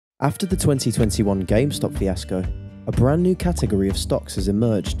After the 2021 GameStop fiasco, a brand new category of stocks has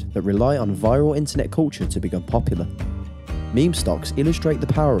emerged that rely on viral internet culture to become popular. Meme stocks illustrate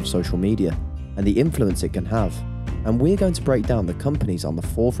the power of social media and the influence it can have, and we're going to break down the companies on the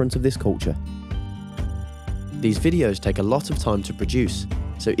forefront of this culture. These videos take a lot of time to produce,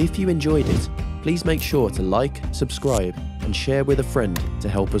 so if you enjoyed it, please make sure to like, subscribe, and share with a friend to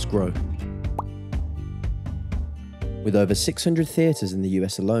help us grow. With over 600 theatres in the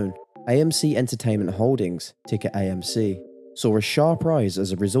US alone, AMC Entertainment Holdings, ticker AMC, saw a sharp rise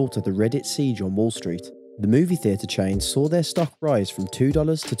as a result of the Reddit siege on Wall Street. The movie theatre chain saw their stock rise from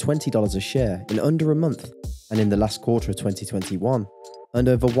 $2 to $20 a share in under a month, and in the last quarter of 2021, earned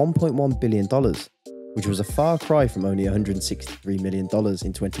over $1.1 billion, which was a far cry from only $163 million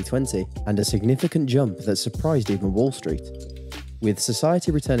in 2020, and a significant jump that surprised even Wall Street. With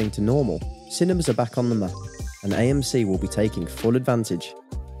society returning to normal, cinemas are back on the map, and AMC will be taking full advantage.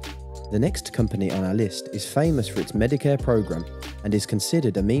 The next company on our list is famous for its Medicare program and is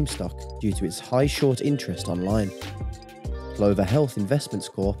considered a meme stock due to its high short interest online. Clover Health Investments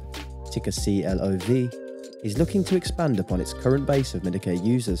Corp, ticker CLOV, is looking to expand upon its current base of Medicare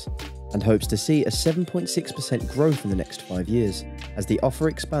users and hopes to see a 7.6% growth in the next 5 years as the offer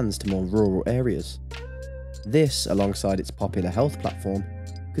expands to more rural areas. This, alongside its popular health platform,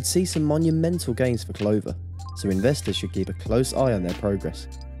 could see some monumental gains for Clover, so investors should keep a close eye on their progress.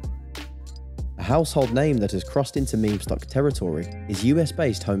 A household name that has crossed into meme stock territory is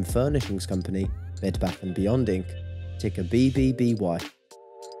US-based home furnishings company Bed Bath & Beyond Inc., ticker BBBY.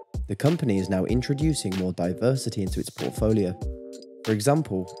 The company is now introducing more diversity into its portfolio, for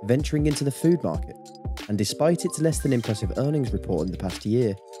example, venturing into the food market, and despite its less than impressive earnings report in the past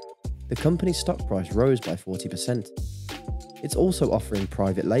year, the company's stock price rose by 40%. It's also offering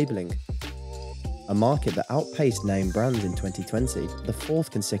private labeling, a market that outpaced name brands in 2020 for the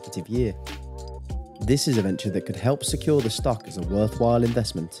fourth consecutive year. This is a venture that could help secure the stock as a worthwhile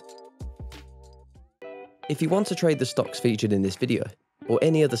investment. If you want to trade the stocks featured in this video, or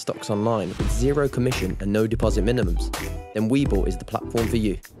any other stocks online with zero commission and no deposit minimums, then Webull is the platform for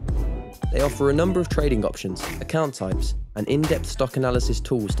you. They offer a number of trading options, account types, and in-depth stock analysis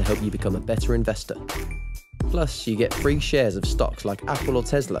tools to help you become a better investor. Plus, you get free shares of stocks like Apple or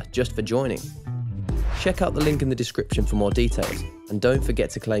Tesla just for joining. Check out the link in the description for more details, and don't forget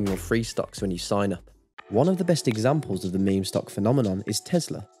to claim your free stocks when you sign up. One of the best examples of the meme stock phenomenon is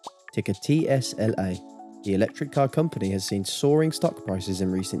Tesla, ticker TSLA. The electric car company has seen soaring stock prices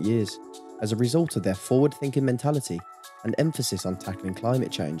in recent years as a result of their forward-thinking mentality and emphasis on tackling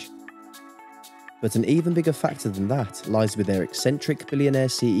climate change. But an even bigger factor than that lies with their eccentric billionaire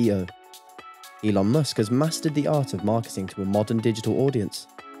CEO. Elon Musk has mastered the art of marketing to a modern digital audience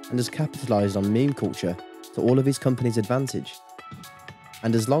and has capitalized on meme culture to all of his company's advantage.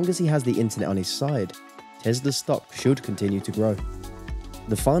 And as long as he has the internet on his side, Tesla's stock should continue to grow.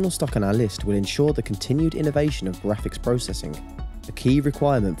 The final stock on our list will ensure the continued innovation of graphics processing, a key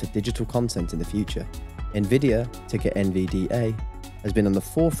requirement for digital content in the future. Nvidia, ticker NVDA, has been on the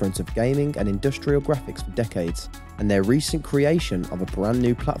forefront of gaming and industrial graphics for decades, and their recent creation of a brand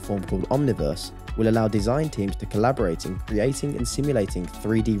new platform called Omniverse will allow design teams to collaborate in creating and simulating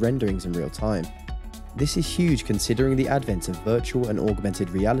 3D renderings in real time. This is huge considering the advent of virtual and augmented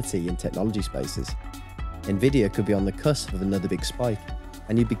reality in technology spaces. Nvidia could be on the cusp of another big spike,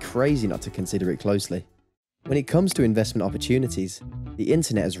 and you'd be crazy not to consider it closely. When it comes to investment opportunities, the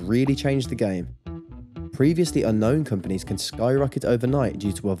internet has really changed the game. Previously unknown companies can skyrocket overnight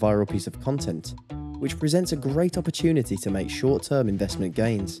due to a viral piece of content, which presents a great opportunity to make short-term investment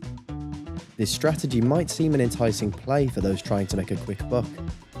gains. This strategy might seem an enticing play for those trying to make a quick buck,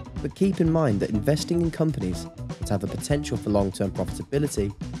 but keep in mind that investing in companies that have a potential for long-term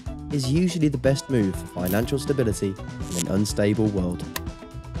profitability is usually the best move for financial stability in an unstable world.